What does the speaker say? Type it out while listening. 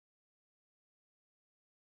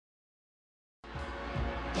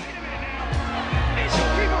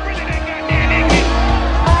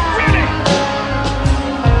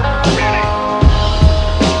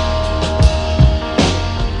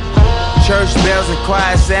bells and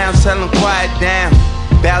quiet sounds, tell them quiet down.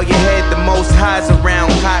 Bow your head, the most highs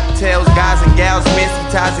around. Cocktails, guys and gals, fancy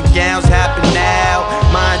ties and gowns happen now.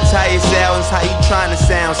 My entire sounds, how you trying to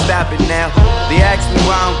sound? Stop it now. They ask me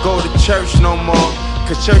why I don't go to church no more.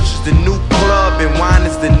 Cause church is the new club, and wine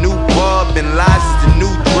is the new bub, and lies is the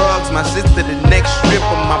new drugs. My sister the next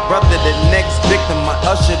stripper, my brother the next victim, my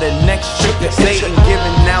usher the next tripper. Satan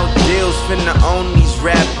giving out deals, finna own these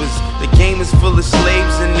rappers. The game is full of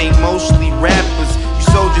slaves and they mostly rappers. You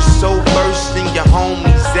sold your soul first and your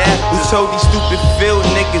homies after. Who told these stupid field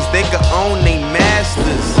niggas they could own they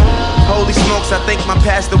masters? Holy smokes, I think my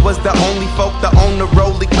pastor was the only folk to own the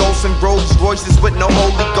Rolly Ghost and Rolls Royces with no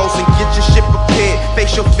Holy Ghost. And get your shit prepared,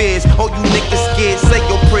 face your fears. Oh, you niggas scared, say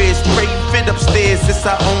your prayers. Pray you fit upstairs, it's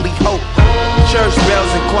our only hope. Church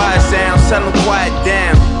bells and quiet sounds, tell them quiet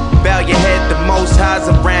down. Bow your head, the most highs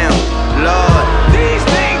around. Lord, these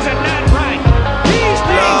things are not right. These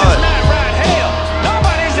things are not right. Hell,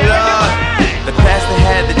 nobody's ever defined. The pastor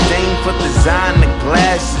had the dame for designer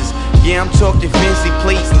glasses. Yeah, I'm talking fancy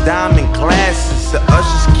plates and diamond glasses. The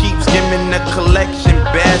ushers keep skimming the collection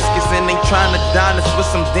baskets, and they trying to dine us with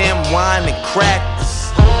some damn wine and crackers.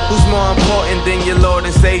 Who's more important than your Lord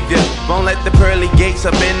and Savior? Won't let the pearly gates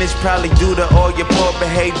up in this, probably due to all your poor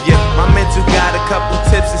behavior. My mentor got a couple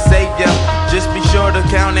tips to save ya. Just be sure to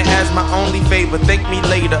count it as my only favor. Thank me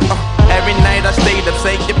later. Every night I stayed up,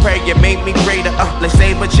 say your prayer, made me greater. Let's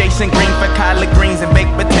saber chasing green for collard greens and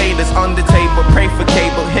baked potatoes on the table. Pray for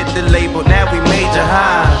cable, hit the label. Now we major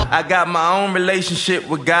high. I got my own relationship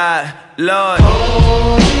with God, Lord.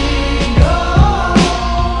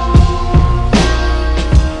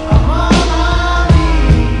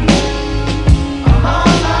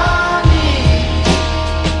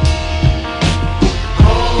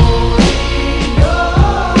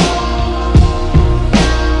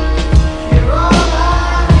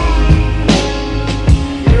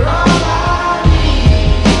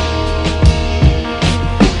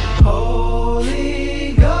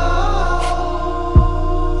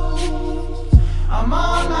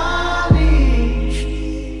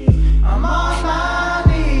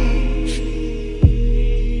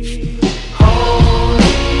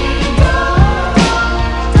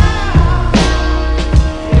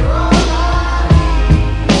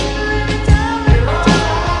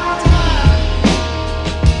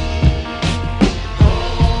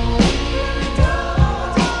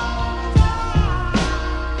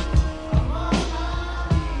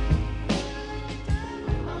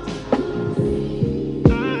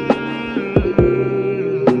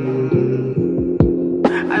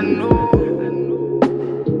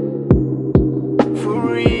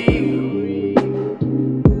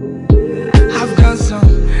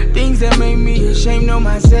 Ashamed of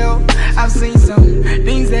myself, I've seen some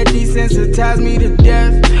things that desensitize me to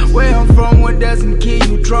death. Where I'm from, what doesn't kill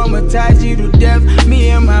you, traumatize you to death. Me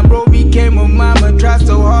and my bro became a mama, tried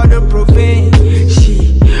so hard to prevent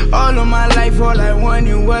shit. All of my life, all I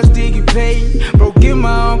wanted was to get paid. Broke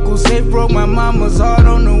my uncle safe, broke my mama's heart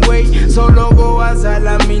on the way. So logo azal,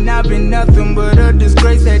 I mean I've been nothing but a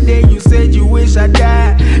disgrace. That day you said you wish I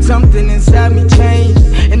died, something inside me changed,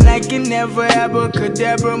 and I can never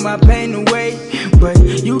abracadabra my pain away. But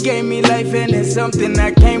you gave me life and it's something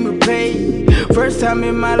I can't repay. First time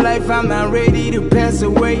in my life I'm not ready to pass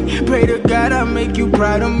away. Pray to God I'll make you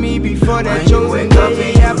proud of me before that chosen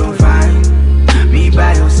day. You will find me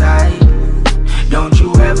by your side. Don't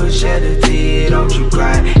you ever shed a tear, don't you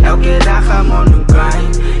cry. I'm on the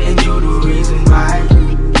grind, and you the reason why.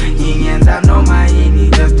 Ying I know my ini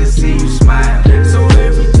just to see you smile. So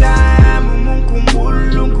every time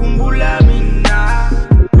kumbula mina,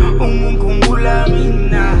 kumbula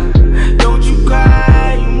mina. Don't you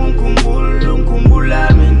cry, kumbula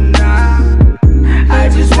mina. I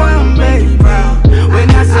just wanna make proud. When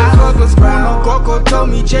I said fuck a sprout, Coco told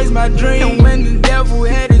me chase my dream. And when the devil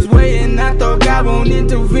had his way and I thought God won't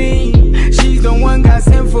intervene, she's the one God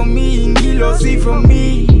sent for me, and Gilo see for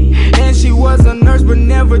me. And she was a nurse but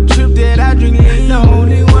never tripped that I drink lean. The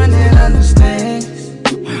only one that understands,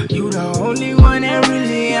 you the only one that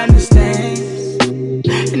really understands.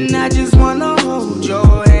 And I just wanna hold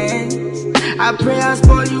your hands. I pray I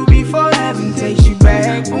spoil you before heaven takes you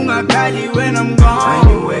back. Unga kali when I'm gone.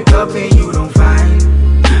 When you wake up and you don't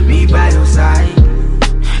find me by your side,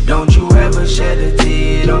 don't you ever shed a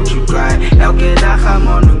tear, don't you cry. I'm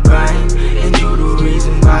on the grind, and you the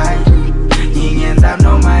reason why. Ying I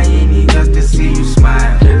know my ini just to see you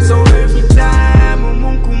smile. So every time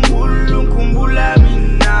kumbula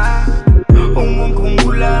mina,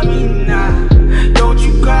 kumbula mina. Don't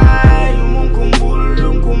you cry,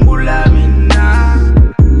 kumbula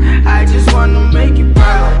mina. I just wanna make you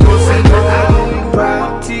proud.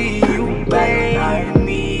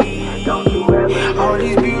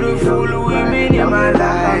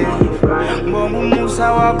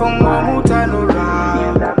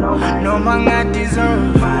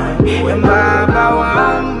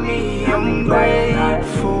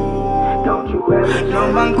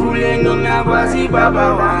 Mankhule ngingakwazi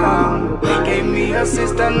baba wami. Gave me a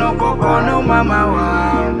sister, no papa, no mama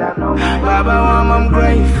wami. Baba wami, I'm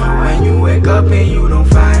grateful when you wake up and you don't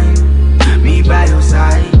find me by your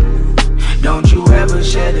side. Don't you ever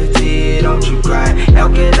shed a tear, don't you cry.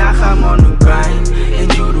 I'm on the grind,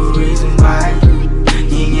 and you the reason why.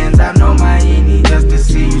 Nyingenza no maini just to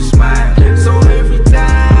see you smile. So every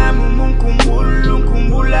time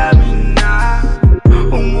umkumbula mina,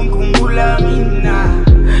 umkumbula mina.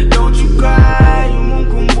 Don't you cry,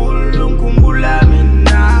 umkumbula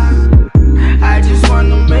mina. I just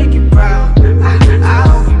wanna make you proud,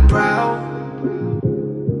 I'll be proud.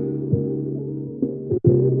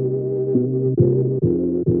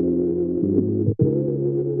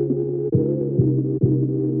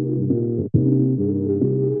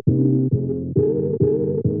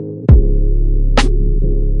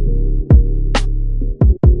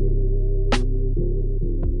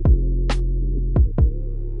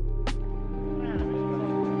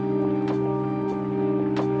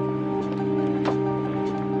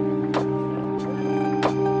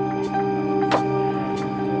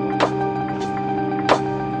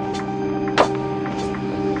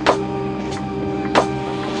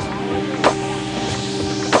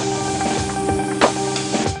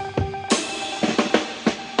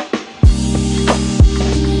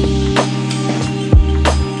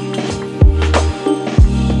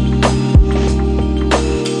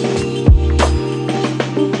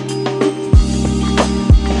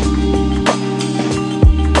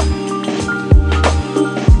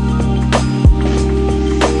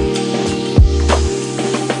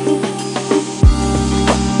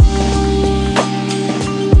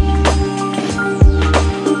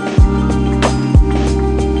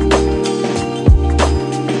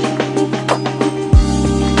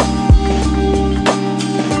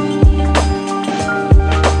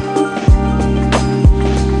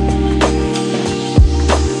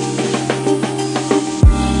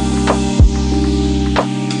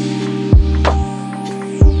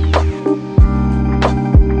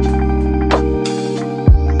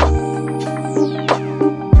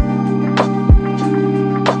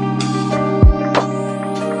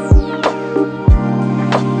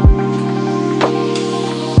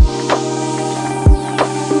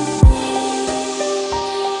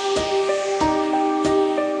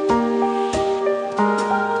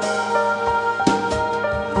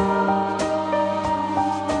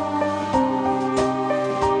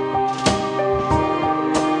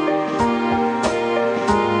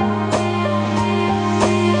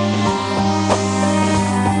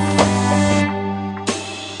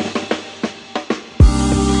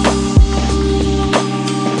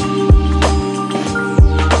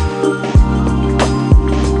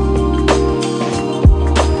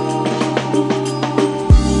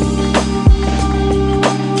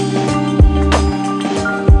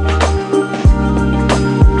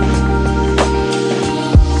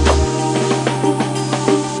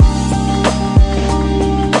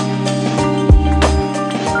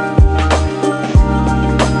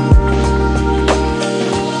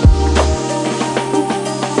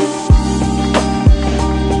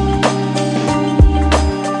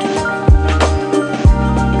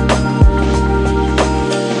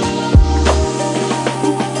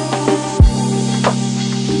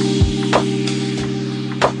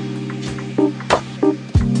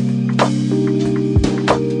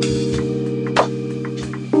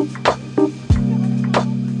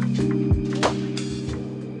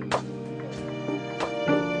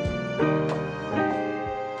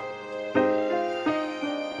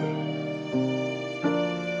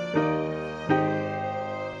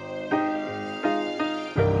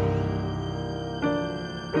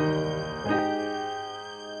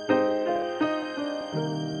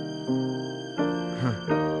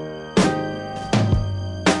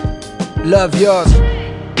 Love yours.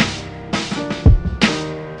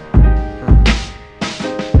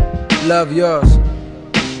 Love yours.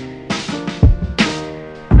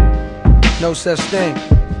 No such thing.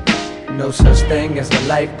 No such thing as a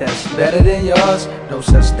life that's better than yours. No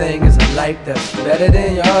such thing as a life that's better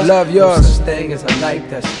than yours. Love yours. No such thing as a life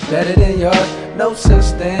that's better than yours. No such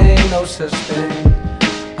thing, no such thing.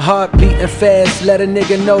 Heart beating fast, let a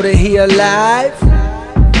nigga know that he alive.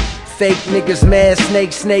 Fake niggas mad,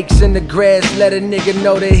 snakes in the grass, let a nigga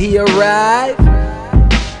know that he arrived.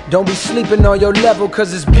 Don't be sleeping on your level,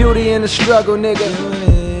 cause it's beauty in the struggle, nigga.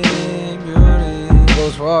 Beauty.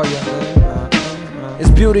 Goes for all y'all. It's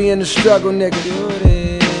beauty in the struggle, nigga.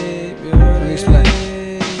 Let me explain.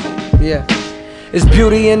 Yeah. It's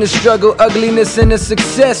beauty in the struggle, ugliness in the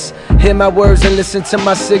success. Hear my words and listen to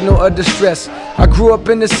my signal of distress. I grew up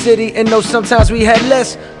in the city and know sometimes we had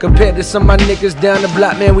less. Compared to some of my niggas down the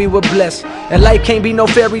block, man, we were blessed. And life can't be no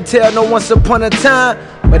fairy tale, no once upon a time.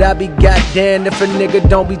 But I be goddamn if a nigga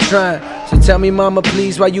don't be trying. So tell me, mama,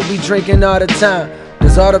 please, why you be drinking all the time?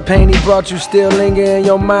 Does all the pain he brought you still linger in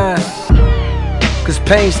your mind? Cause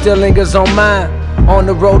pain still lingers on mine. On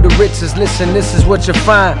the road to riches, listen, this is what you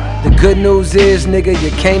find. The good news is, nigga, you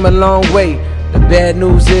came a long way. The bad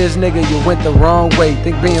news is, nigga, you went the wrong way.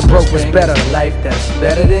 Think being broke was better. A life that's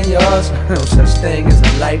better than yours. No such thing as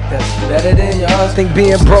a life that's better than yours. Think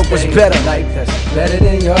being broke was better. A life that's better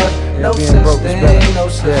than yours. No such thing, no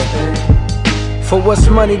such thing. For what's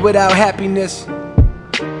money without happiness?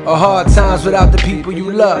 Or hard times without the people you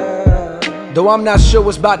love? Though I'm not sure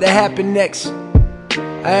what's about to happen next,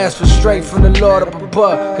 I ask for strength from the Lord up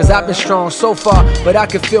above. Cause I've been strong so far, but I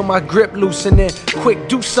can feel my grip loosening. Quick,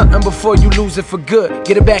 do something before you lose it for good.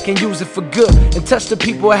 Get it back and use it for good. And touch the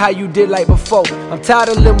people how you did like before. I'm tired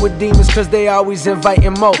of living with demons cause they always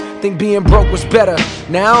inviting more. Think being broke was better.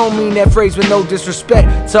 Now I don't mean that phrase with no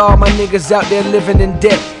disrespect to all my niggas out there living in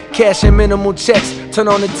debt. Cashing minimal checks. Turn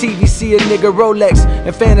on the TV, see a nigga Rolex,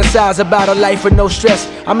 and fantasize about a life with no stress.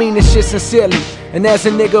 I mean this shit sincerely. And as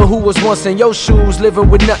a nigga who was once in your shoes, living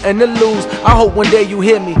with nothing to lose, I hope one day you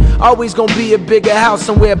hear me. Always gonna be a bigger house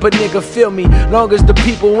somewhere, but nigga feel me. Long as the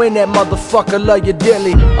people in that motherfucker love you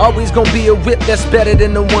dearly. Always gonna be a whip that's better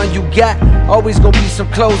than the one you got. Always gonna be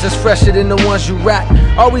some clothes that's fresher than the ones you rock.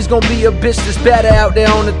 Always gonna be a bitch that's better out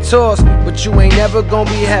there on the tours. But you ain't never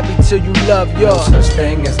gonna be happy till you love yours. No such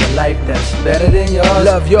thing as a life that's better than yours.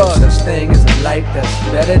 Love yours. No such thing as a life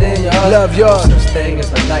that's better than yours. Love yours. No such thing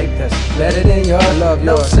as a life that's better than yours. Love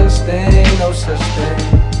yours. No such thing, no such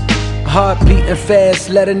thing. Heart beating fast,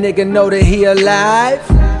 let a nigga know that he alive.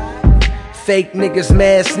 Fake niggas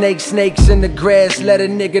mad, snakes in the grass, let a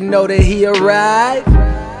nigga know that he arrived.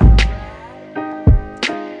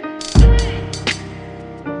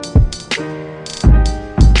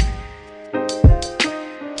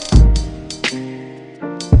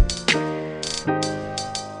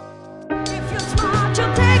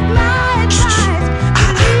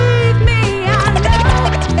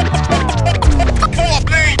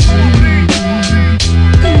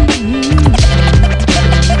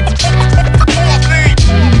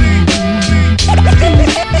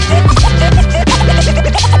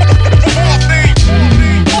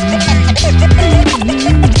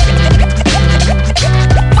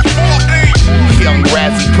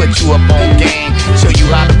 You up on game, show you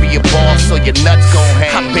how to be a boss so your nuts gon'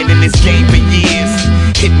 hang. I've been in this game for years.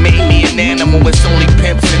 It made me an animal, it's only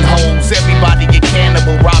pimps and hoes. Everybody a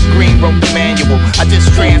cannibal, Rob Green wrote the manual. I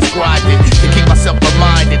just transcribed it to keep myself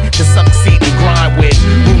reminded to succeed and grind with.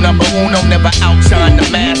 Rule number uno, never outshine the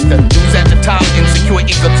master. Who's at the top, insecure,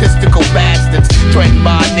 egotistical bastards. Threatened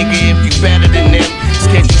by a nigga if you better than them.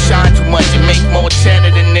 Scared you shine too much and make more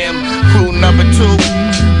cheddar than them. Rule number two,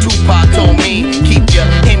 Tupac told me, keep your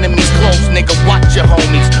enemies close, nigga, watch your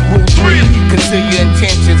homies. Rule 3, conceal your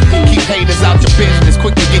intentions, keep haters out your business.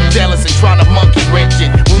 Quick to get jealous and try to monkey wrench it.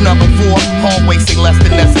 Rule number 4, always say less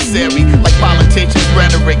than necessary. Like politicians'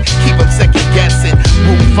 rhetoric, keep them second guessing.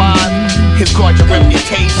 Rule 5, is guard your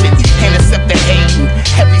reputation and accept the hating,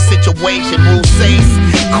 every situation. Rule 6,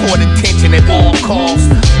 court attention at all costs.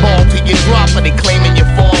 Ball till you drop or they claiming you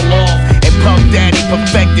fall off. And Pump Daddy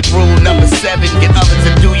perfected rule number 7, get others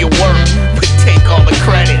to do your work, but take all the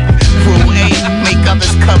credit. Rule 8, make others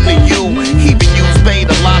come to you. Even use bait,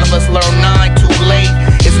 a lot of us learn 9 too late.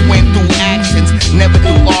 It's win through actions, never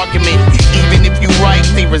through argument. Even if you right,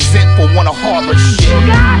 they resentful, wanna harbor shit. You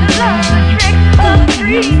gotta learn the tricks of the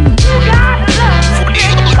street. You gotta learn the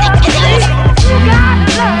tricks of the street. You gotta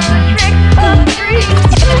learn the tricks of the street.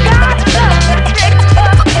 You gotta learn the tricks of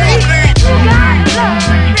the street. You gotta learn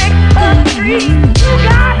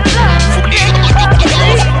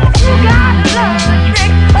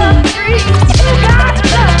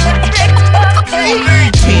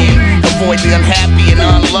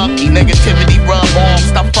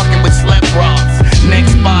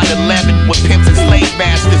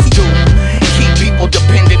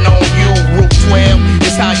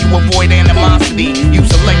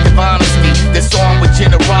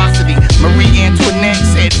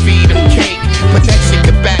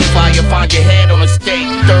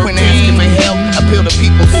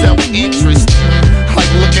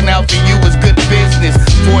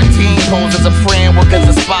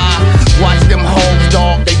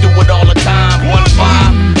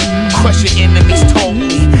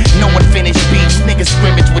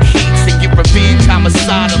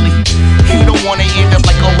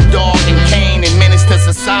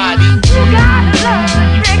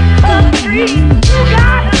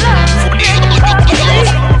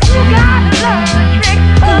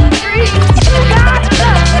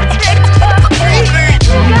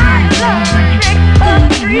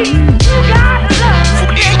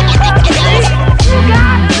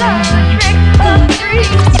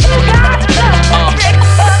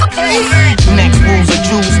Next rules of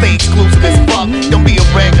jewels, stay exclusive as fuck. Don't be a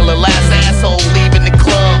regular, last asshole leaving the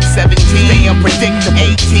club. 17, stay unpredictable.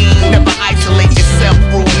 18, never isolate yourself.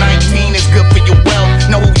 Rule 19 is good for your wealth.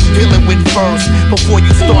 Know who you dealing with first before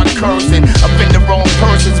you start cursing. Offend the wrong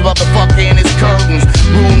persons, motherfucker, and his curtains.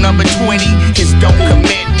 Rule number 20 is don't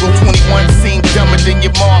commit. Rule 21 seem dumber than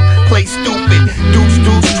your mark. Play stupid. Deuce,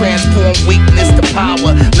 transform weakness to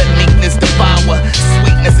power. Let meekness devour.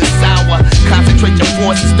 Sweetness is sour. Concentrate your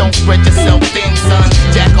forces, don't spread yourself thin, son.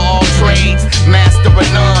 Jack of all trades, master of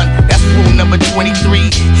none. That's rule number 23.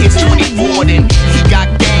 Here's 24 then. He got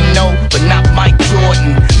gang, no, but not Mike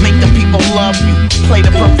Jordan. Make the people love you. Play the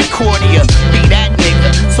perfect chord here. Be that nigga,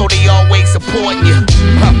 so they always supporting you.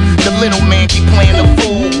 The little man keep playing the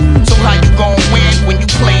fool. So how you gon' win when you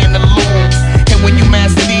playin' to lose? And when you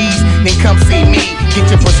master these, then come see me. Get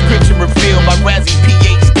your prescription refilled by Razzie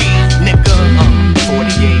PhD, nigga.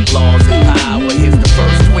 48 laws of power. Here's the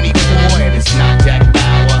first 24, and it's not Jack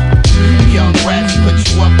Bauer. Young Razzie put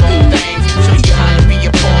you up on things. Show you how to be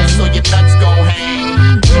a boss, so your nuts gon' hang.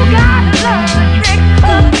 You gotta love trick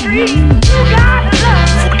or treat. You gotta love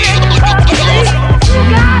trick or treat. You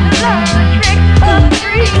gotta love trick or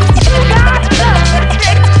treat. You gotta love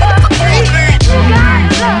trick or treat. You gotta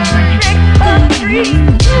love trick or treat. You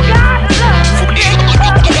gotta love trick or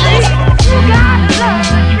treat. You gotta love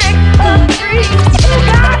trick or treat. You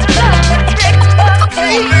gotta love trick or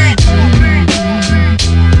treat.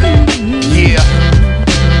 Yeah.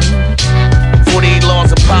 48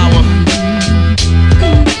 laws of power.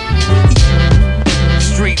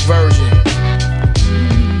 Street version.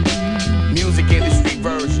 Music industry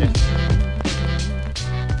version.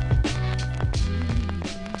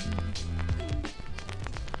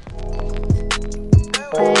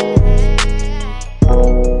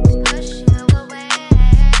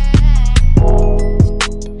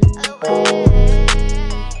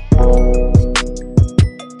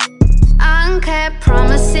 Unkept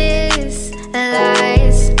promises,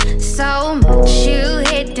 lies, so much you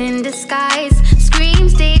hid in disguise.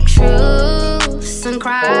 Screams, deep truths and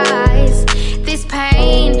cries. This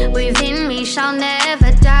pain within me shall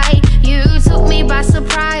never die. You took me by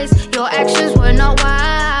surprise, your actions were not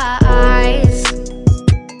wise.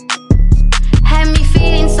 Had me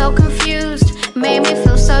feeling so confused, made me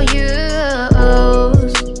feel so used.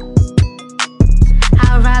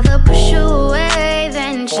 I'd rather push you away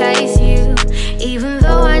than chase you, even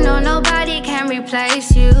though I know nobody can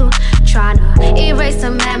replace you. Tryna erase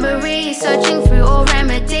the memories, searching through all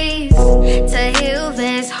remedies to heal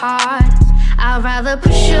this heart. I'd rather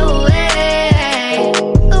push you away,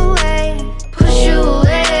 away, push you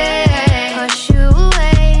away, push you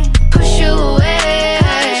away, push you away,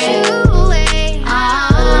 push you away.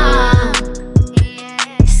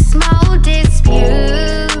 Small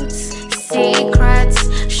disputes, secrets,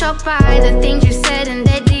 shocked by the things you said and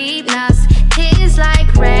their deepness. Tears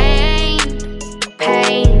like rain,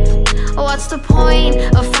 pain. What's the point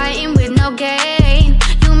of fighting with no gain?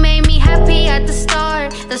 You made me happy at the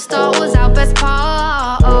start. The start was our best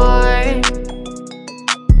part.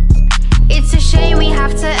 It's a shame we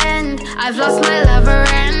have to end. I've lost my lover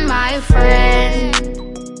and my friend.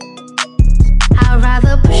 I'd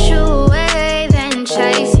rather push you away than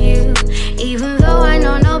chase you, even though I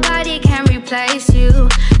know nobody can replace you.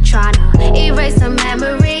 Tryna erase the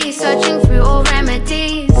memories, searching through all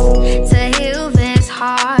remedies to heal this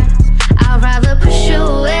heart. I'd rather push you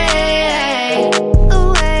away,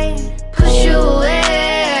 away, push you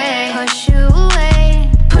away, push you away,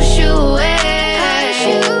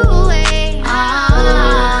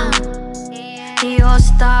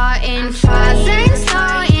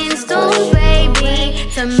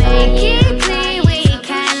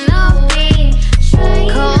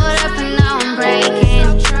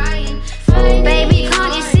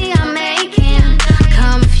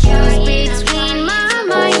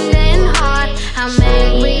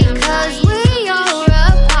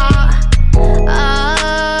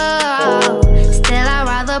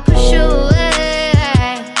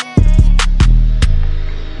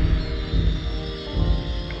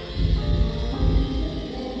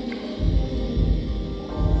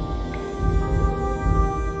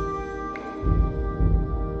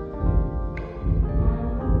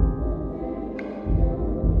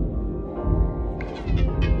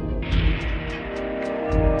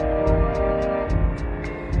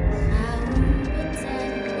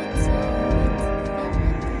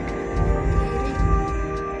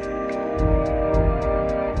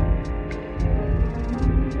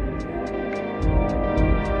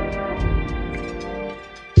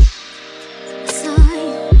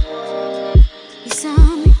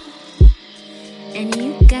 And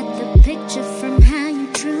you got the picture from how you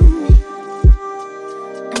drew me.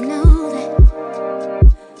 I know that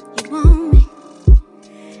you want me.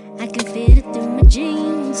 I can feel it through my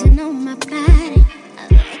jeans and on my body. I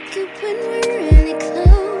like it when we're really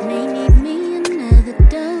close. May need me another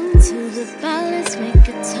dose. To the bar, let's make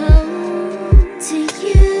a toast to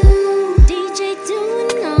you. DJ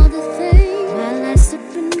doing all the things while I sip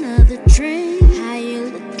another drink. How you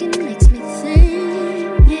looking makes me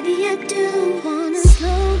think. Maybe I do wanna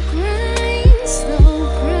slow grind, slow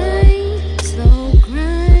grind, slow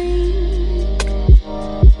grind.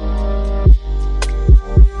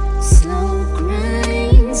 Slow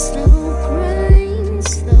grind, slow grind,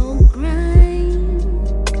 slow grind.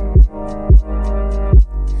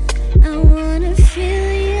 I wanna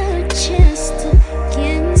feel your chest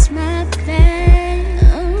against my back.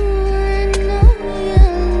 Oh, I know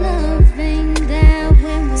your love ain't that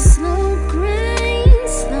when we slow grind,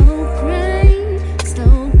 slow grind,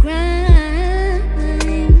 slow grind.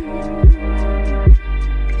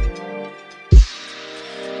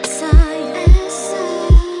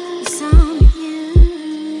 Saw you,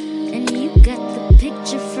 and you got the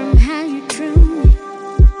picture from how you drew me.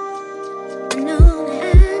 I know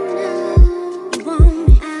that you want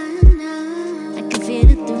me. I can feel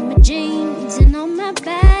it through my jeans and on my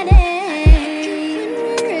body. When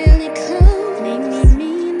we're really close, make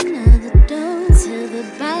me another dose. Till the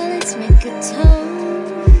bar, let's make a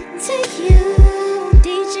toast to you.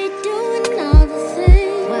 DJ doing all the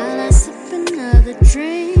things while I sip another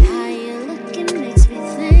drink. How you looking makes me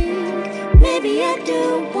think. Maybe I do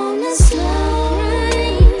wanna slow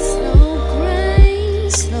grind, slow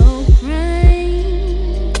grind, slow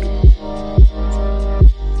grind.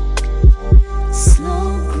 Slow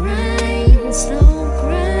grind, slow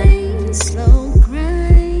grind, slow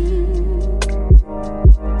grind.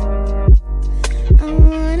 I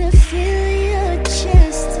wanna feel your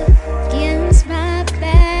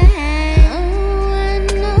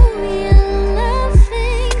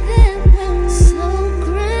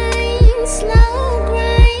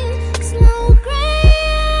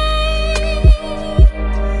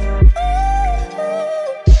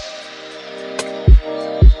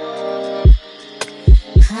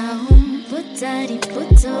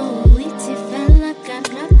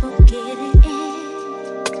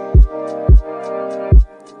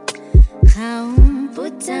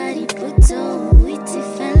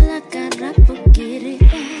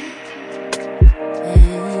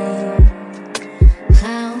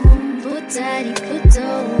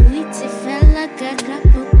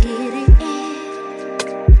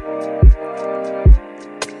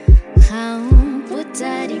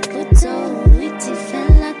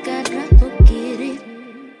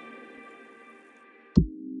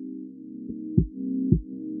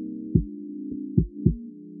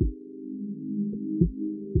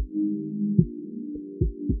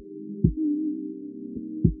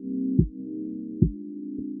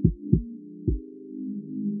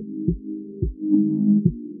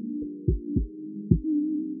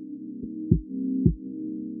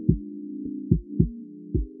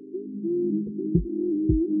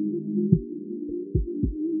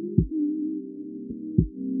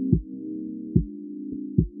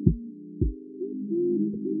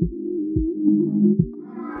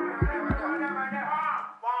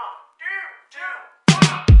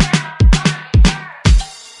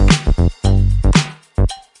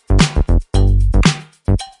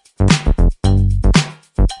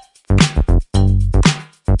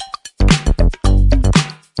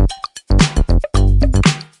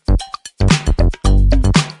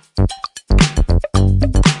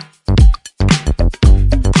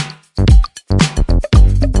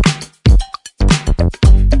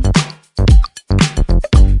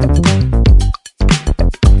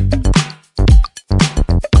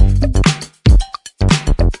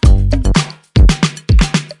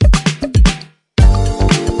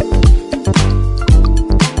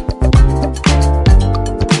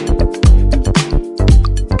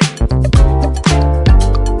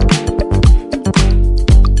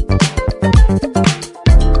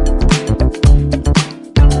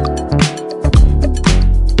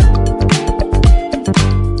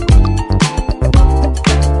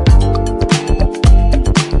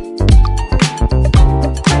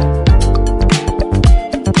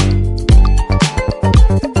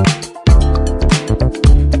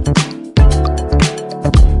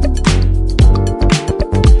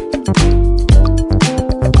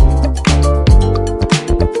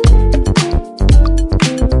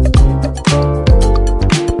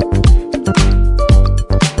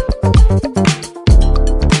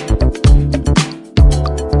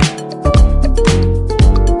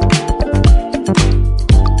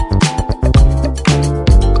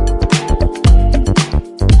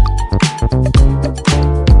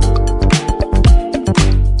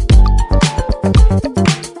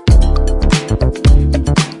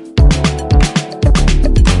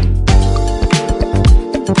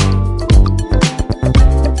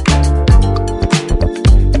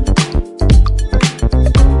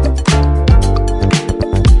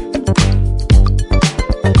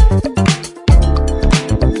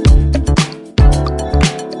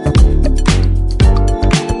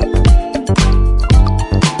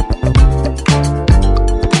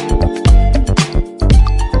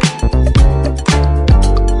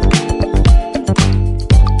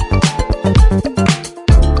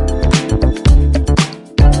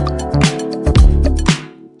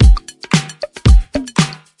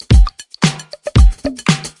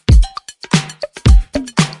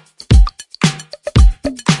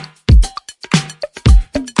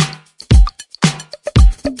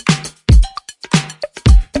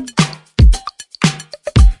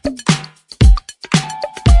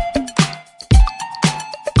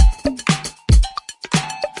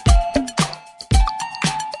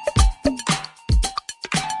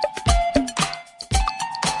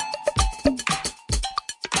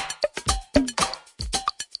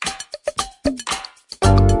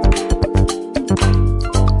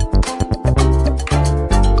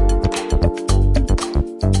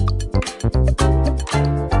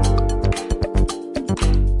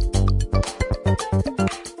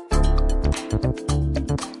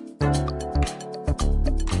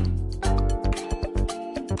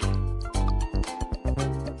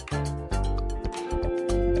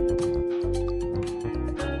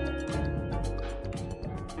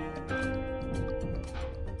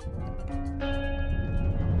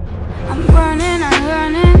Running, I'm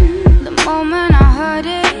running. The moment I heard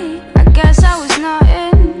it, I guess I was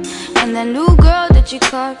nothing. And that new girl that you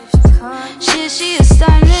caught, shit, she is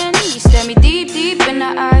stunning. You stared me deep, deep in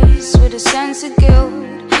the eyes with a sense of guilt.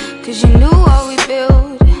 Cause you knew what we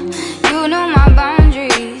built. You knew my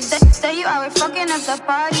boundaries. Say you always fucking up the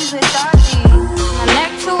parties with thoughties. My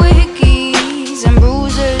neck filled with hickeys and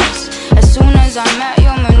bruises. As soon as I met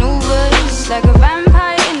your maneuvers, like a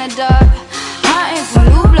vampire in the dark, hunting for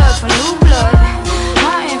new blood, for new blood,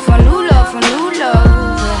 hunting for new love, for new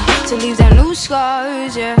love. To leave them new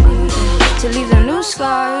scars, yeah. To leave them new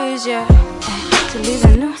scars, yeah. To leave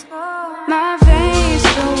them new. My veins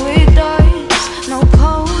filled with thoughts, no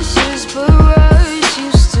pulses but rush.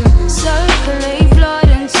 Used to circulate blood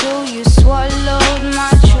until you swallowed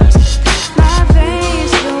my trust. My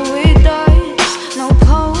veins filled with thoughts, no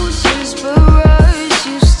pulses but rush.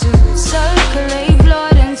 Used to circulate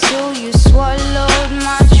blood until you swallowed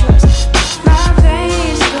my trust. My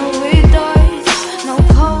veins filled with thoughts, no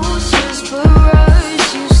pulses but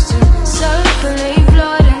rush. Used to circulate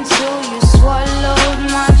blood until you swallowed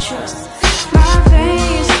my trust. My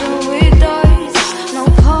veins filled with thoughts, no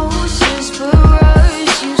pulses but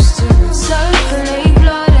rush. Used to circulate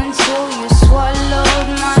blood until you swallowed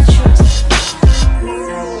my trust.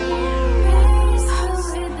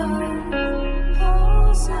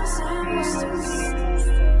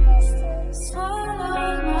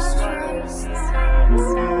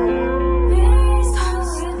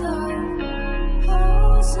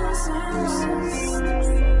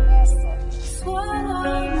 Swallowed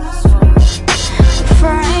my trust.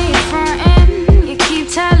 Frontin', you keep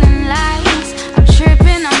telling lies. I'm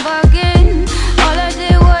tripping, I'm bugging. All I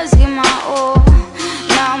did was give my all.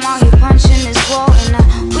 Now I'm out here punching this wall in the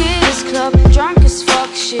weirdest club, drunk as fuck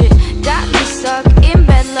shit. Got me stuck in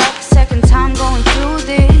bed luck. Second time going through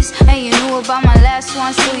this, and you knew about my last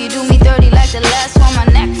one, so you do me dirty like the last one. My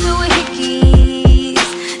neck filled with hickeys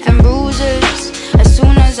and bruises. As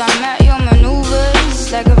soon as I met your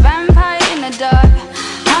maneuvers, like a vampire in the dark,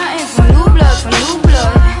 hunting for new blood, for new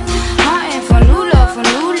blood, hunting for new love, for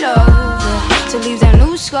new love. To leave them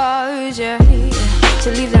new scars, yeah.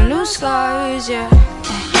 To leave them new scars, yeah.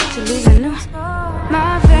 To leave them new.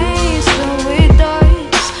 My veins filled with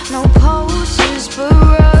thoughts, no pulses but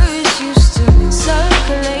rush. Used to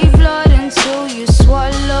circulate blood until you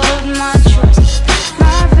swallowed my trust.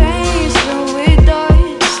 My veins filled with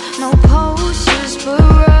thoughts, no pulses but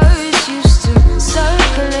rush. Used to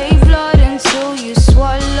circulate blood until you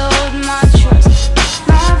swallowed my trust.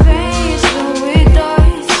 My veins filled with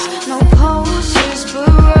thoughts, no pulses but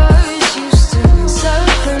rush. Used to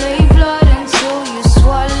circulate blood until you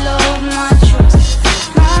swallowed my trust.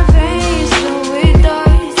 My veins filled with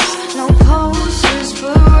thoughts, no pulses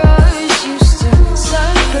but rush. Used to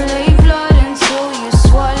circulate blood until you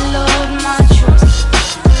swallowed my trust.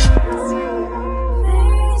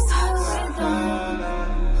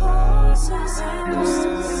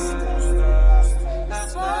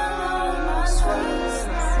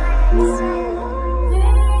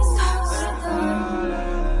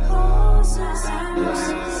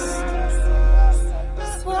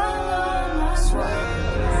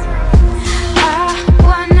 I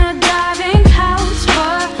wanna dive in clouds,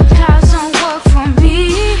 but clouds don't work for me.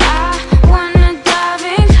 I wanna dive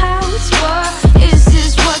in clouds, but is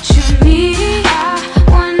this what you need? I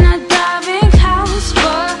wanna dive in clouds,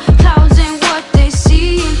 but clouds ain't what they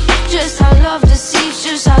seem. Just how love deceives,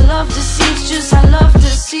 just how love deceives, just how love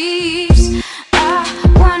deceives. I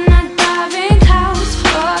wanna dive in clouds,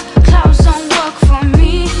 but clouds don't work for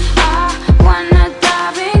me. I wanna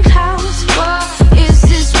dive in clouds, but is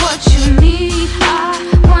this what you need? I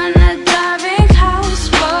wanna dive in clouds,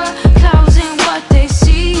 but clouds ain't what they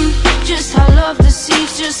seem. Just how love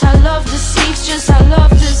deceives, just how love deceives, just how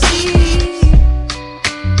love deceives.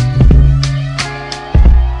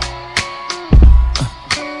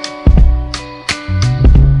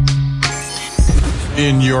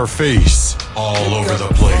 In your face, all over the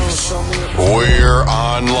place. We're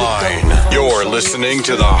online. You're listening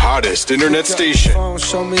to the hottest internet station.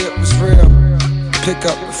 Show me it was real. Pick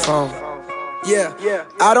up the phone. Yeah,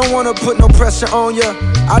 I don't wanna put no pressure on ya.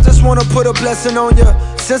 I just wanna put a blessing on ya.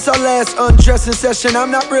 Since our last undressing session,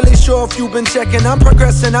 I'm not really sure if you've been checking. I'm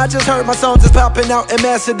progressing. I just heard my songs is popping out in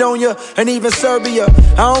Macedonia and even Serbia.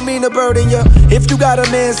 I don't mean to burden ya. If you got a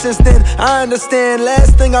man since then, I understand.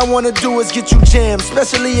 Last thing I wanna do is get you jammed,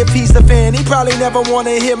 especially if he's the fan. He probably never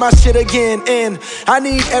wanna hear my shit again. And I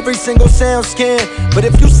need every single sound scan. But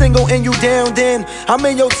if you single and you down, then I'm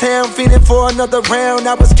in your town feeling for another round.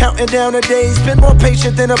 I was counting down the days, been more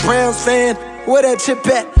patient than a Browns fan. Where that chip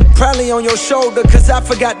at? Probably on your shoulder, cause I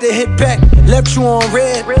forgot to hit back. Left you on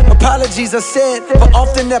red, apologies I said, but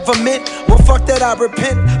often never meant. Well, fuck that, I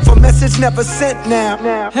repent for message never sent now.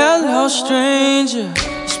 Hello, stranger.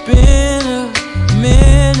 It's been a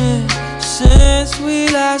minute since we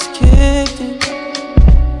last kicked it.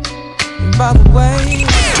 And by the way,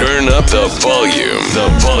 Turn up the volume. The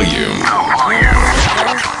volume.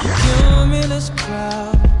 cumulus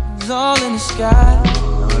clouds all in the sky.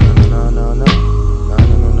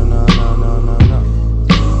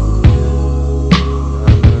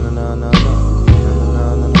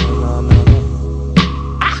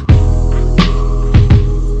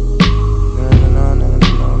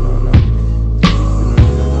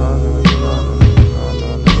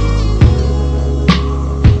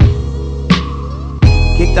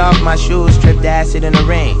 Kicked off my shoes, tripped acid in the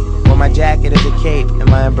rain. Wore my jacket as a cape and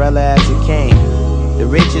my umbrella as a cane. The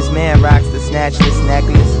richest man rocks the snatchless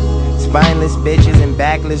necklace. Spineless bitches in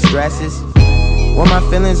backless dresses. Wore my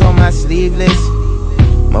feelings on my sleeveless.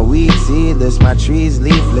 My weed seedless, my trees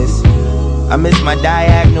leafless. I miss my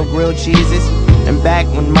diagonal grilled cheeses. And back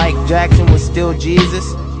when Mike Jackson was still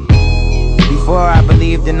Jesus. Before I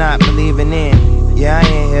believed in not believing in. Yeah, I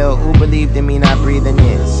inhale, who believed in me not breathing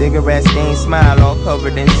in? Cigarette stained smile, all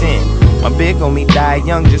covered in sin. My big homie died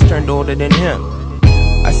young, just turned older than him.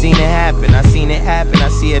 I seen it happen, I seen it happen, I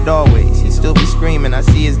see it always. He still be screaming, I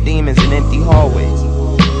see his demons in empty hallways.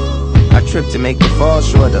 I tripped to make the fall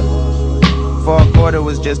shorter. Fall quarter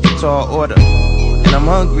was just a tall order. And I'm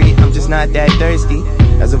hungry, I'm just not that thirsty.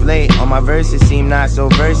 As of late, all my verses seem not so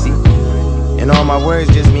versy. And all my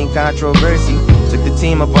words just mean controversy. Took the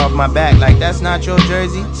team up off my back like that's not your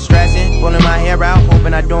jersey. Stressing, pulling my hair out,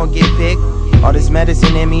 hoping I don't get picked. All this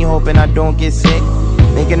medicine in me, hoping I don't get sick.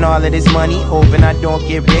 Making all of this money, hoping I don't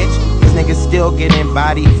get rich. Cause niggas still getting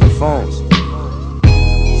bodied for phones.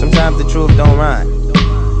 Sometimes the truth don't rhyme.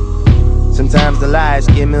 Sometimes the lies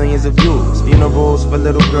get millions of views. Funerals for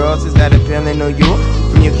little girls, is that appealing to you?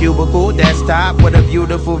 From your cubicle, desktop, what a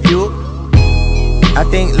beautiful view. I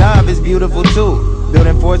think love is beautiful too.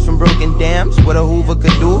 Building forts from broken dams, what a Hoover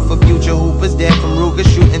could do for future hoopers dead from Ruger,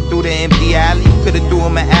 shooting through the empty alley. Could've threw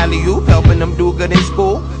him an alley-oop, helping them do good in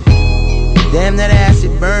school. Damn, that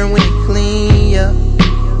acid burn when it clean, yeah.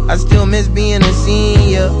 I still miss being a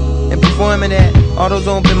senior and performing at all those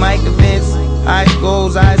open mic events. Eyes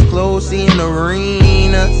closed, seeing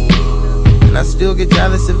arenas. And I still get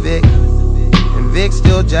jealous of Vic, and Vic's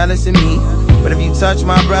still jealous of me. But if you touch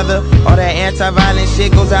my brother, all that anti-violent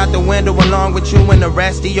shit goes out the window along with you and the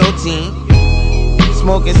rest of your team.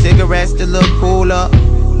 Smoking cigarettes to look cooler.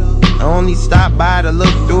 I only stop by to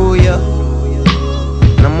look through ya.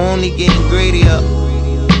 And I'm only getting greedier.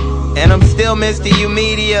 And I'm still Mr. U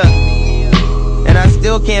Media. And I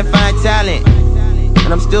still can't find talent.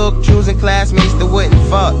 And I'm still choosing classmates that wouldn't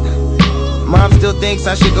fuck. Mom still thinks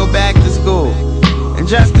I should go back to school. And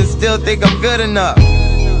Justin still think I'm good enough.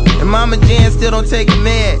 And Mama Jan still don't take the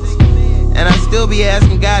meds. And I still be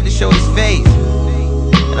asking God to show his face.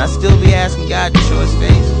 And I still be asking God to show his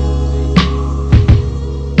face.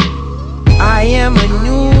 I am a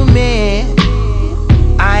new man.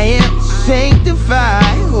 I am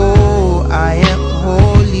sanctified. Oh, I am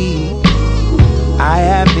holy. I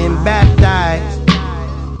have been baptized.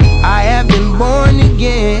 I have been born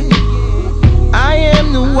again. I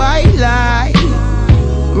am the white light.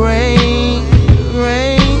 Rain,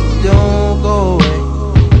 rain, don't go away.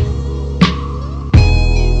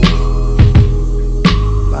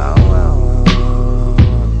 Bow, wow,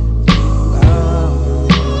 bow, bow,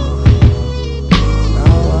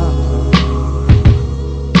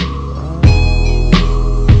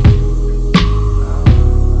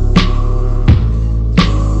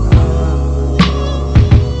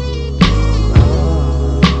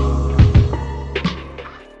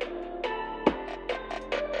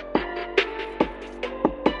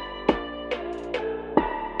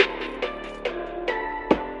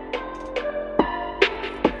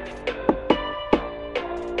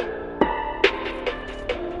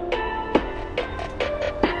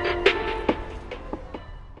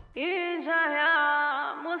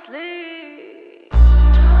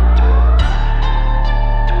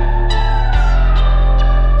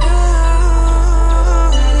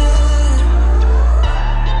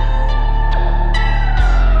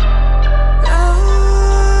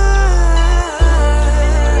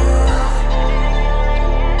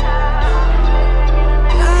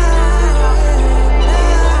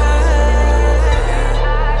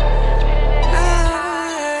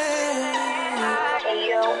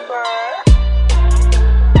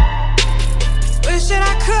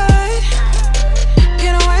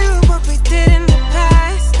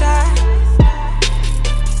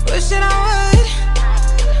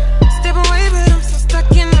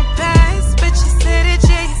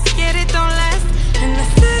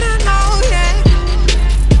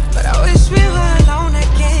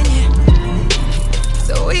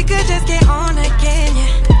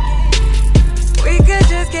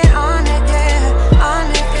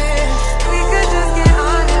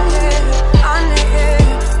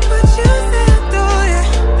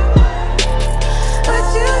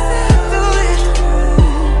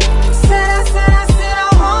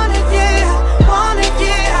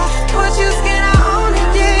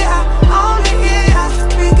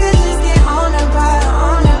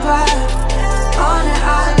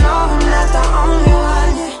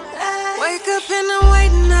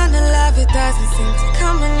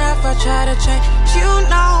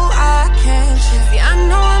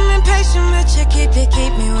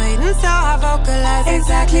 vocalize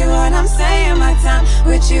exactly what I'm saying. My time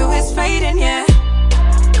with you is fading, yeah.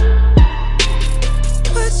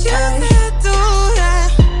 But you said do, yeah.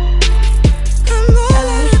 I'm all a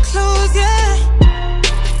little close, yeah.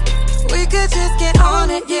 We could just get on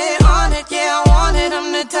it, yeah, on it, yeah. I want it,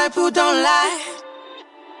 I'm the type who don't lie.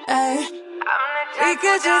 Ay. We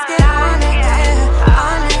could just get on it, yeah,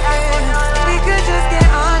 on it, yeah. We could just get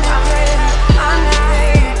on it, yeah, on it,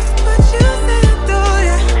 yeah. But you said do,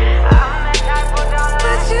 yeah.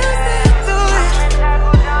 But you said do, yeah.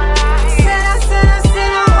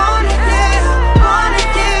 Said I want it, yeah, on it,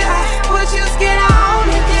 yeah. But you scared I own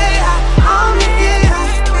it, yeah, on it,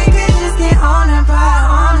 yeah. We could just get on it,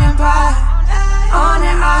 on it, on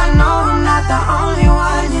it. I know I'm not the only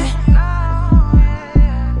one, yeah.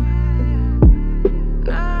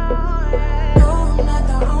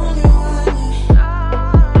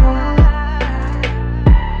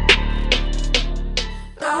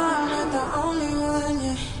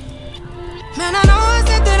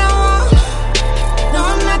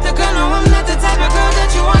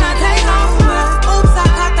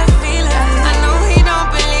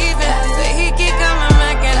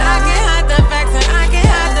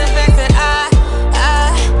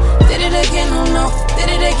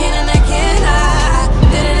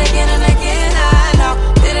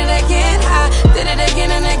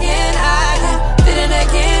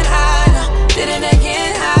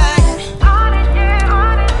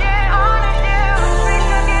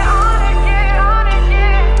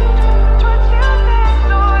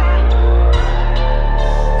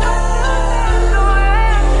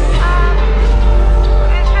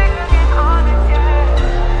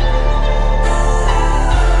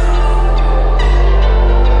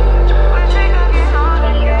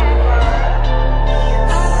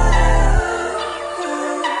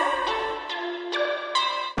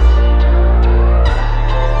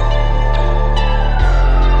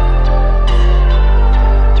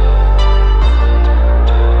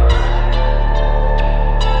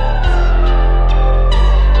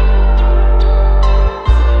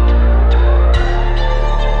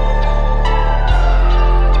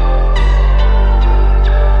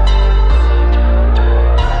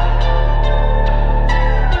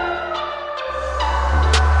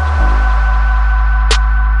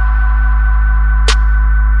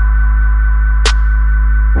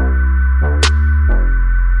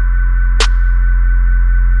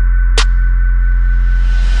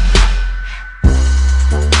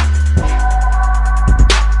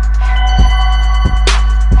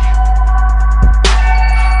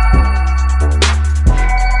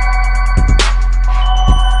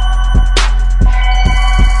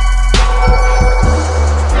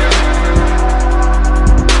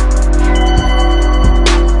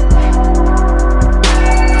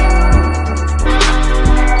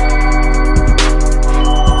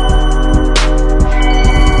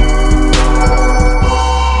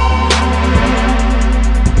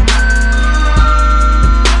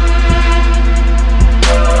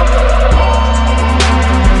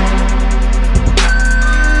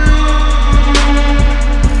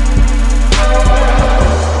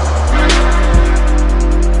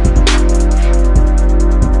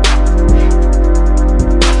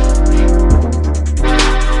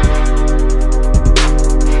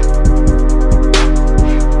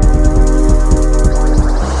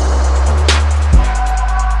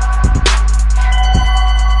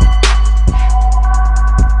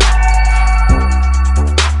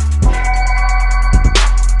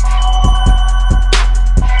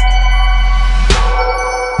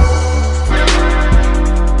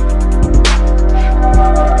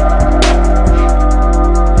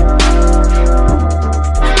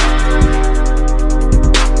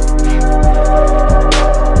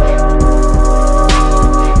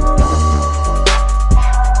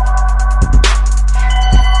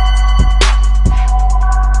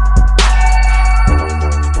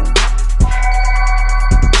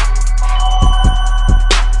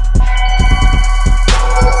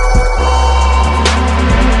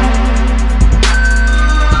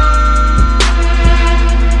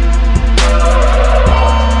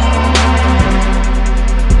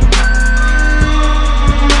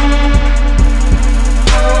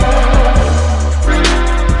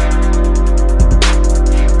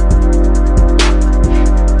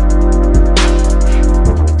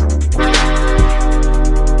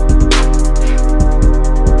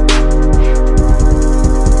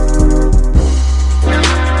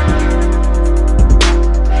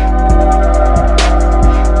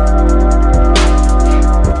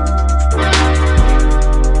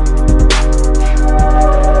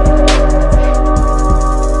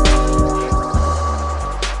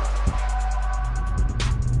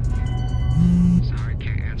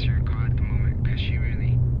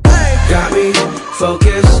 me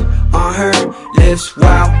focus on her lips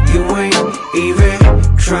while you ain't even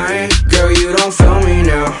trying. Girl, you don't feel me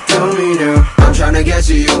now, feel me now. I'm tryna get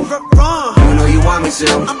to you. You know you want me to.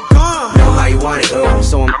 Know how you want it, oh.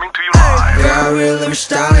 So I'm coming to you live. Yeah, I really love your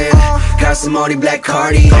styling. Got some Audi black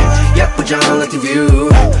Cardi. Yep, pajama like the view.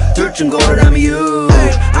 Dirt and gold, I'm you.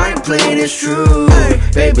 I ain't playing, it's true.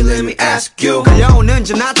 Baby, let me ask you. 끌려오는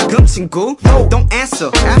전화다금 친구. Don't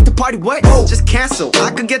answer. After party what? Just cancel.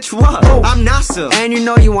 I could get you up. I'm Nasa. And you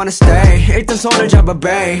know you wanna stay. 일단 손을 잡아,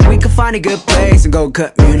 babe. We can find a good place and go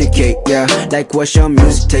communicate, yeah. Like what's your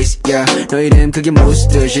music taste, yeah. 너 이름 그게 무슨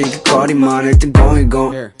뜻이 그 거리만 일단 going.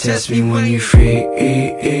 Test me when you're free.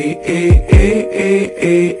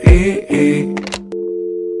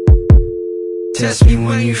 Test me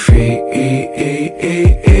when you're free.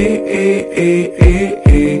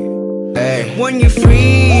 When you're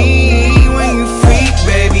free,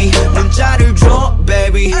 baby. 문자를 줘,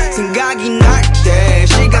 baby. 생각이 날 때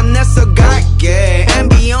시간 내서 갈게. And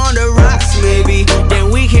beyond the rocks, maybe.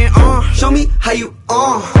 Then we can show me how you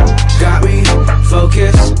Got me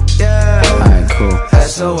focused. Yeah. Alright, cool.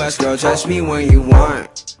 SOS, girl, touch me when you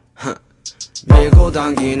want. 밀고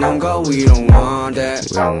당기는 거, we don't want that.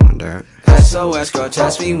 We don't want that. SOS, girl,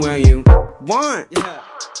 touch me when you want. Yeah.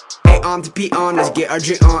 A on to P on, let's get our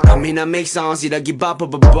drink on. I mean, I make songs, you don't give up,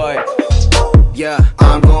 but yeah,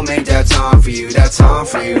 I'm gon' make that time for you, that time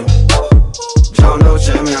for you. 전도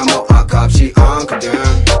재미야 뭐 아깝지 않거든.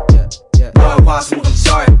 뭘 봤으면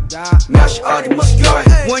감사해. 몇 시 어디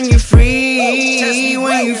모습겨해. When you're free,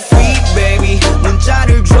 baby.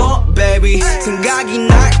 문자를 줘, baby. 생각이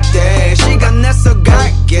날 때 시간 내서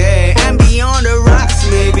갈게. And beyond the rocks,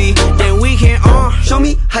 maybe. Then we can show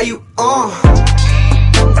me how you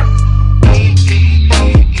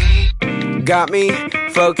Got me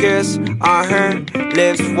focused on her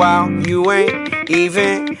lips while you ain't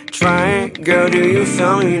even trying. Girl, do you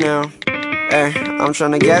feel me now? Hey, I'm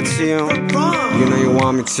tryna get to you. You know you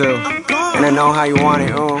want me to. And I know how you want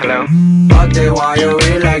it, ooh. Hello? 어때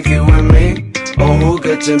화요일 like you and me. 오후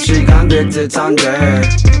그쯤 시간 될 듯한데.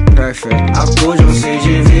 Perfect. 압구정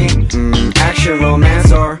CGV. Action,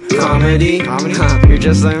 romance, or comedy. You're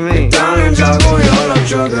just like me. 일단은 자고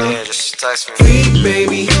연락줘, girl. Yeah, just text me. Free,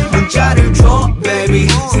 baby. 문자를 줘, baby.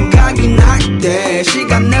 생각이 날 때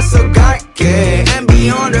시간 내서 갈게. And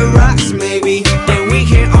beyond the rocks, maybe. Then we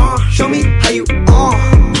can show me how you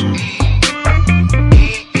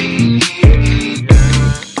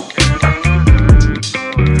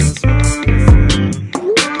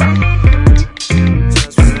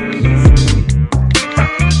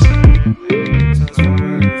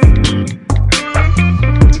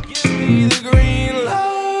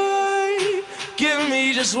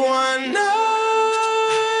Just one night.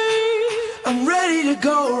 I'm ready to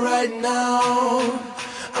go right now.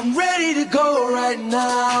 I'm ready to go right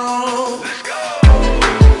now. Let's go.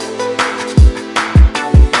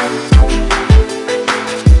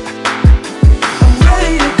 I'm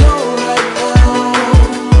ready to go right now.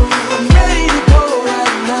 I'm ready to go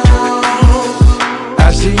right now. I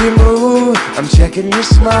see you move, I'm checking your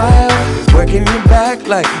smile, working your back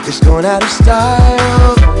like it's going out of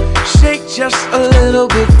style. Shake just a little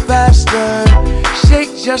bit faster.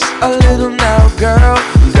 Shake just a little now, girl.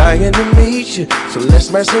 I'm dying to meet you, so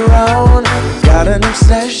let's mess around. Got an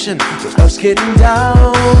obsession with us getting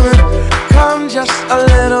down. Come just a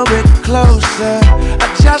little bit closer. I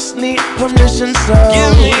just need permission, so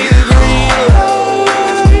give me the green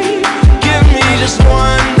light. Give me just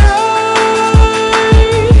one night.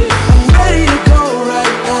 I'm ready to go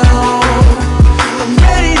right now. I'm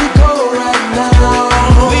ready to go right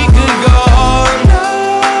now. We could go all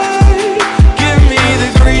night. Give me the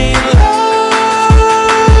green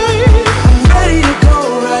light. I'm ready to go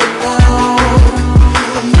right now.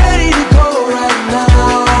 I'm ready to go right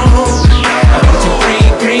now. I want you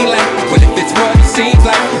green light. Well, if it's what it seems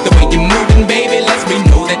like, the way you're moving, baby, lets me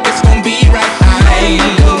know that it's gonna be right.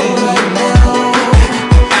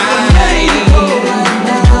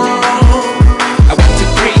 I want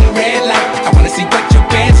your green red light. I wanna see what your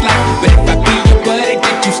band's like. But if I be your buddy,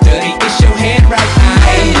 did you study? Is your head right?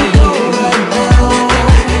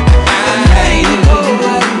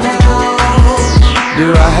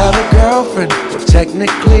 do I have a girlfriend? Well,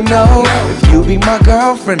 technically no. If you be my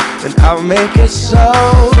girlfriend, then I'll make it so.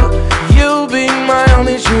 You'll be my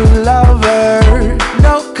only true lover.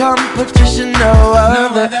 No competition, no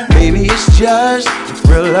other. Maybe it's just the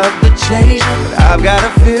thrill of the chase, but I've got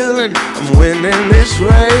a feeling I'm winning this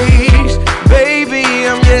race. Baby,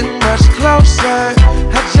 I'm getting much closer.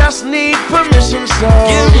 I just need permission, so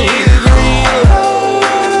give me the green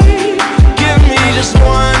light. Give me just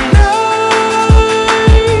one night.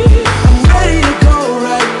 I'm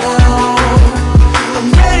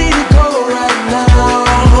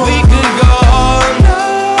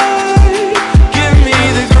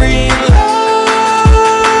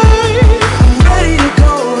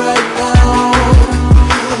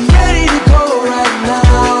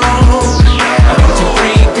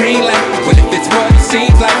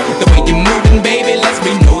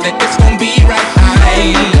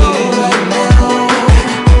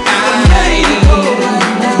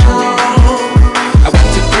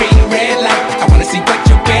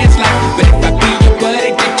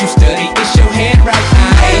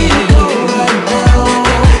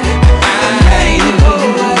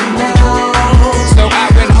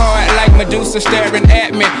sister staring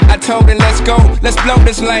at me. I told her, let's go, let's blow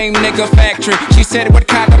this lame nigga factory. She said, what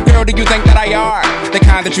kind of girl do you think that I are? The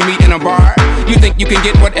kind that you meet in a bar. You think you can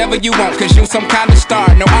get whatever you want, cause you some kind of star.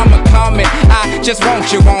 No, I'm a comet, I just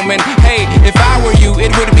want you, woman. Hey, if I were you,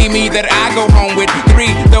 it would be me that I go home with.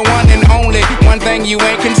 3, the one and only. One thing you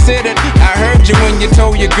ain't considered, I heard you when you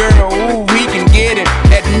told your girl, ooh, we can get it.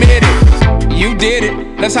 Admit it, you did it.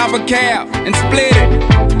 Let's hop a cab and split it.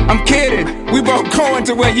 I'm kidding, we both going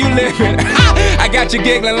to where you living. I got you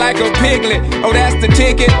giggling like a piglet. Oh, that's the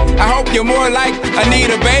ticket. I hope you're more like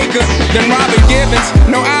Anita Baker than Robin Givens.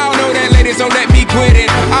 No, I don't know that lady, so let me quit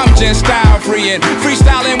it. I'm just style freeing,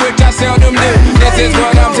 freestyling, which I seldom do. This is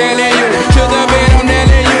what I'm telling you. To the bed, I'm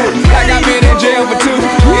telling you. Like I've been in jail for 2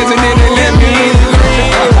 years and then they let me in.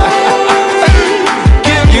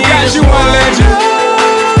 You got you one legend.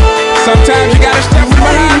 Sometimes you gotta step from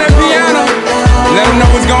behind that piano. Let them know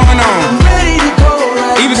what's going on.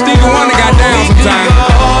 Even Stevie Wonder got down sometimes.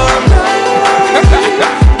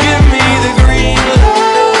 Give me the green light.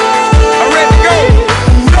 I'm ready to go.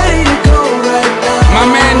 My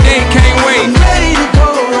mandate can't wait.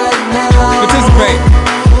 Participate.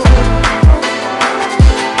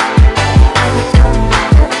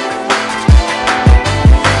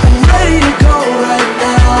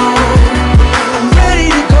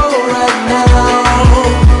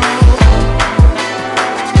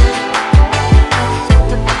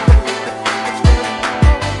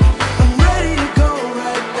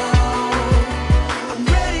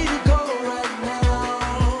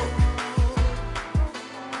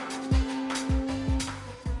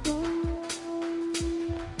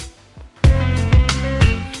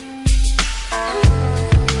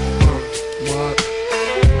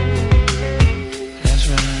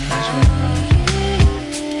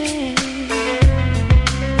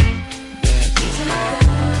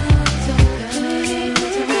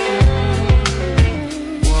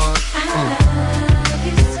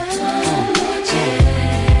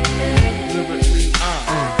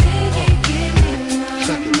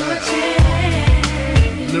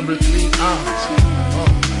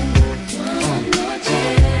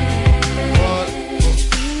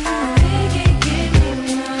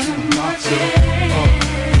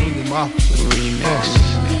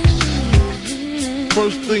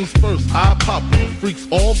 First things first, I pop freaks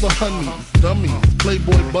all the honeys, dummies,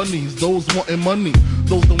 playboy bunnies, those wanting money.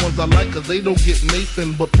 Those the ones I like, cause they don't get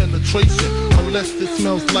Nathan but penetration. Unless it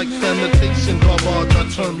smells like sanitation. Garbage, I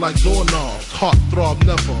turn like doorknobs. Heart throb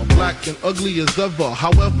never, black and ugly as ever.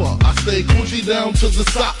 However, I stay Gucci down to the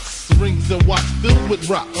socks. Rings and watch filled with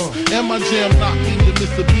rocks. And my jam knocking the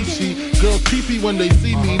Mitsubishi. Girls pee-pee when they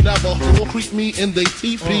see me. Navajo creep me in they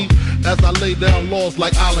teepee. As I lay down laws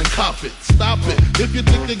like Island Coppet. Stop it, if you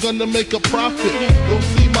think they're gonna make a profit. Don't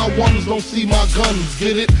see my ones, don't see my guns,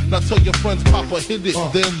 get it? Now tell your friends Papa hit it,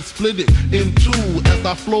 then split it in 2. As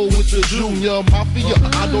I flow with the Junior Mafia.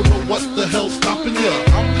 I don't know what the hell's stopping ya.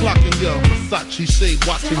 I'm clocking ya, Versace shade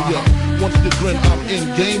watching ya. Once you grin, I'm in,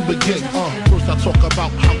 game begins. First I talk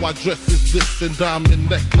about how I dress is this, and diamond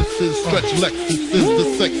necklaces, stretch Lexuses. The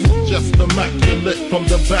sex is just immaculate. From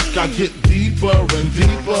the back I get deeper and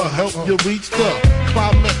deeper. Help you reach the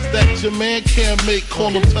climax that your man can't make. Call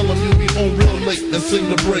him, tell him you be home real late and sing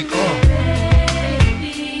the break.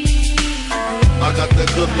 I got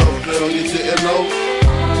that good love, girl, you didn't know.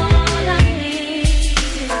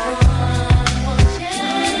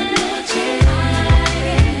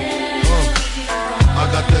 I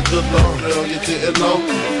got that good love, girl, you didn't know.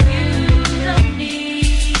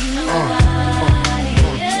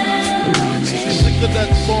 Think of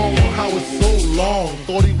that song on how it's so long.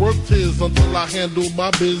 Thought he worked his until I handled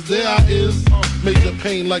my biz. There I is, major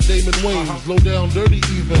pain like Damon Wayans. Low down dirty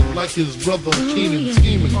even like his brother Keenan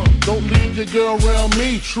scheming. Don't leave your girl around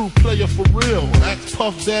me, true player for real. Act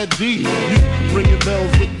Puff Dad D. You ringing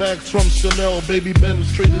bells with bags from Chanel. Baby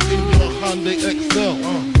Ben's traded in your Hyundai XL.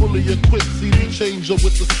 Fully equipped CD changer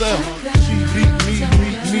with the cell. She beat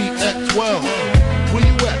me at 12. Where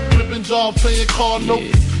you at? Flipping job, paying car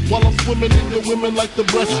notes. While I'm swimming in your women like the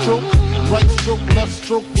breaststroke. Right stroke, left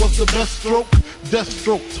stroke was the best stroke. Death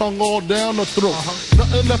stroke, tongue all down the throat.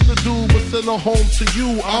 Nothing left to do but send her home to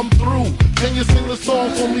you. I'm through. Can you sing the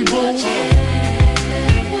song for me, boo?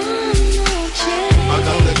 I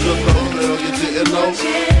got that good love, girl, you didn't know.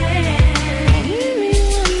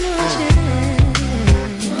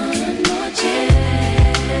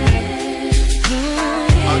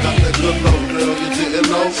 I got that good love, girl, you didn't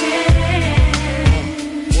know.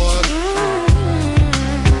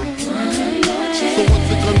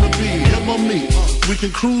 Me. We can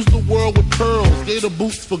cruise the world with pearls, gator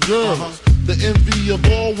boots for girls. The envy of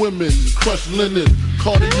all women, crushed linen,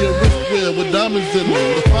 Cartier wristwear with diamonds in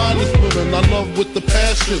them. The finest women I love with the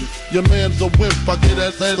passion. Your man's a wimp, I get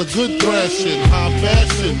that's a good thrashing. High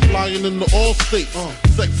fashion, flying in the all states.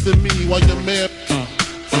 Sexing me while your man.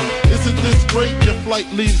 Isn't this great? Your flight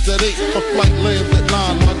leaves at 8, a flight lands at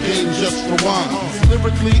 9. My game just rewinds.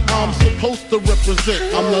 Lyrically, I'm supposed to represent.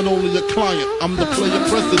 I'm not only a client, I'm the player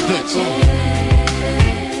president.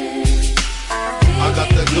 I got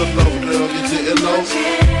that good love, girl, you didn't know.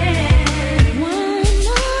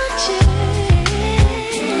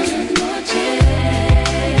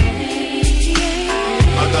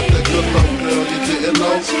 I got that good love, girl, you didn't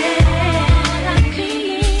know.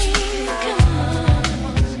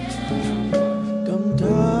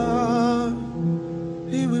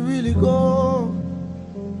 Here we really go.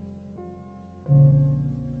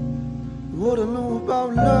 What I know about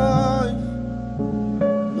life,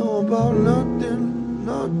 know about nothing,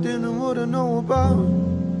 nothing. And what I know about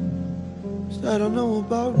is that I know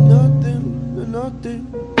about nothing, nothing.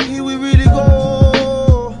 Here we really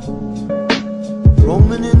go.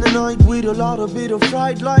 Roaming in the night with a lot of bitter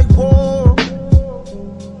fright like war.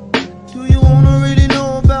 Do you wanna really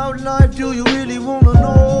know about life? Do you really wanna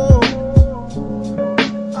know?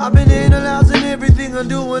 I've been analyzing everything I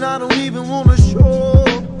do and I don't even wanna show.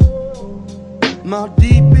 My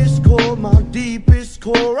deepest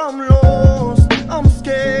core, I'm lost, I'm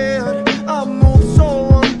scared, I move so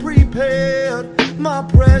unprepared. My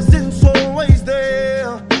presence always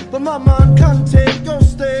there, but my mind can't take your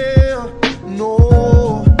stare.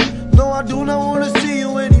 No, no, I do not wanna see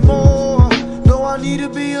you anymore. No, I need to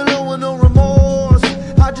be alone with no remorse.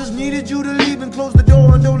 I just needed you to leave and close the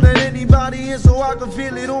door and don't let anybody in so I can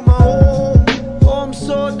feel it on my own. Oh, I'm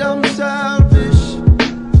so damn selfish,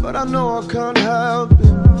 but I know I can't help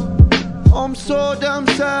it. I'm so damn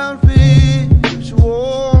selfish.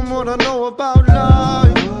 Oh, what I know about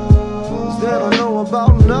life is that I know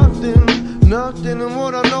about nothing, nothing. And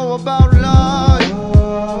what I know about life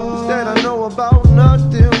is that I know about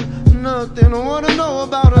nothing, nothing. And what I know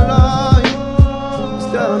about life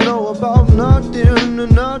is that I know about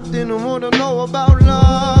nothing, nothing. And what I know about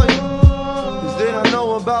life is that I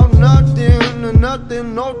know about nothing,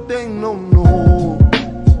 nothing, nothing, no, no.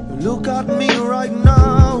 Look at me right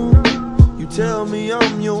now. You tell me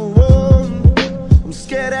I'm your own. I'm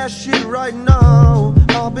scared as shit right now.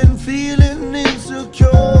 I've been feeling insecure.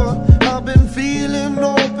 I've been feeling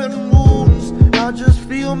open wounds. I just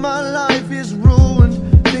feel my life is ruined.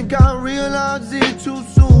 Think I realized it too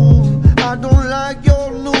soon. I don't like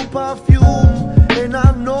your new perfume, and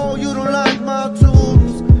I know you don't like my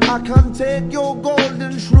tunes. I can't take your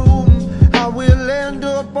golden shroom. I will end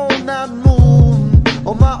up on that moon.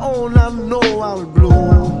 On my own, I know I'll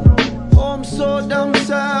bloom. Oh, I'm so damn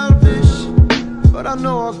selfish, but I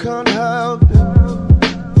know I can't help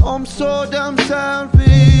it. I'm so damn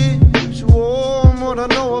selfish. Oh, what I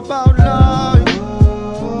know about life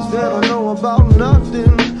is that I know about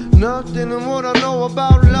nothing, nothing. And what I know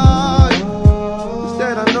about life is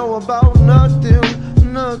that I know about nothing,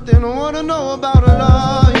 nothing. And what I know about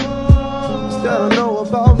life is that I know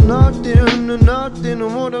about nothing, nothing.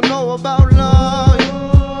 And what I know about life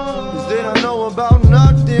is that I know about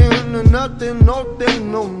nothing, nothing,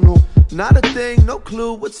 nothing, no, no. Not a thing, no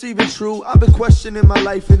clue what's even true. I've been questioning my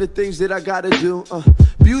life and the things that I gotta do.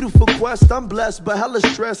 Beautiful quest, I'm blessed, but hella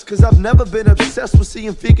stressed, cause I've never been obsessed with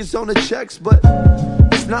seeing figures on the checks. But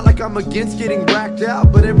it's not like I'm against getting racked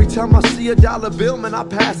out, but every time I see a dollar bill, man, I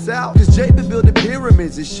pass out. Cause Jay been building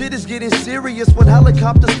pyramids and shit is getting serious. When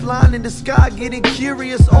helicopters flying in the sky, getting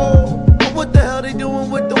curious. Oh, what the hell they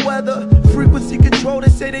doing with the weather? Frequency control, they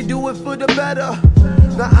say they do it for the better.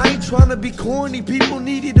 Now I ain't trying to be corny, people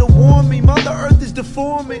needed to warn me. Mother Earth is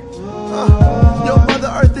deforming. Yo,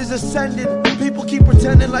 Mother Earth is ascending. People keep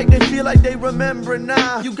pretending like they feel like they remember.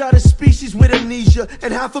 Nah, you got a species with amnesia,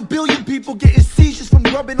 and 500 million people getting seizures from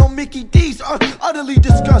grubbing on Mickey D's. Utterly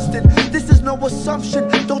disgusting. This is no assumption.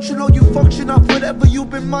 Don't you know you function off whatever you've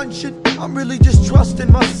been munching? I'm really just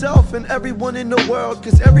trusting myself and everyone in the world,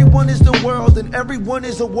 cause everyone is the world and everyone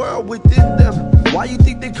is a world within them. Why you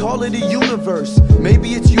think they call it a universe?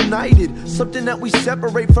 Maybe it's united, something that we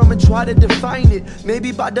separate from and try to define it.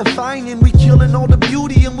 Maybe by defining, we killing all the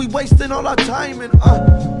beauty and we wasting all our time. And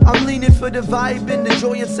I'm leaning for the vibe and the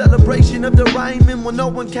joy and celebration of the rhyming, when no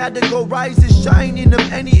one categorizes shining of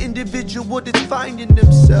any individual that's finding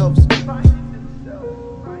themselves.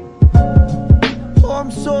 Oh,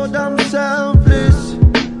 I'm so damn selfless,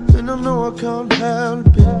 and I know I can't help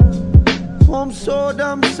it. Oh, I'm so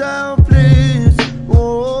damn selfless.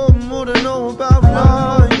 Oh, more to know about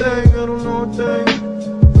life. I don't know a thing.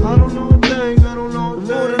 I don't know a thing. I don't know a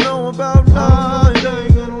thing. More to know about life.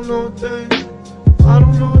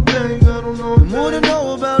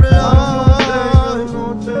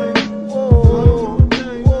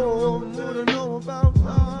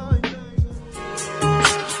 outside.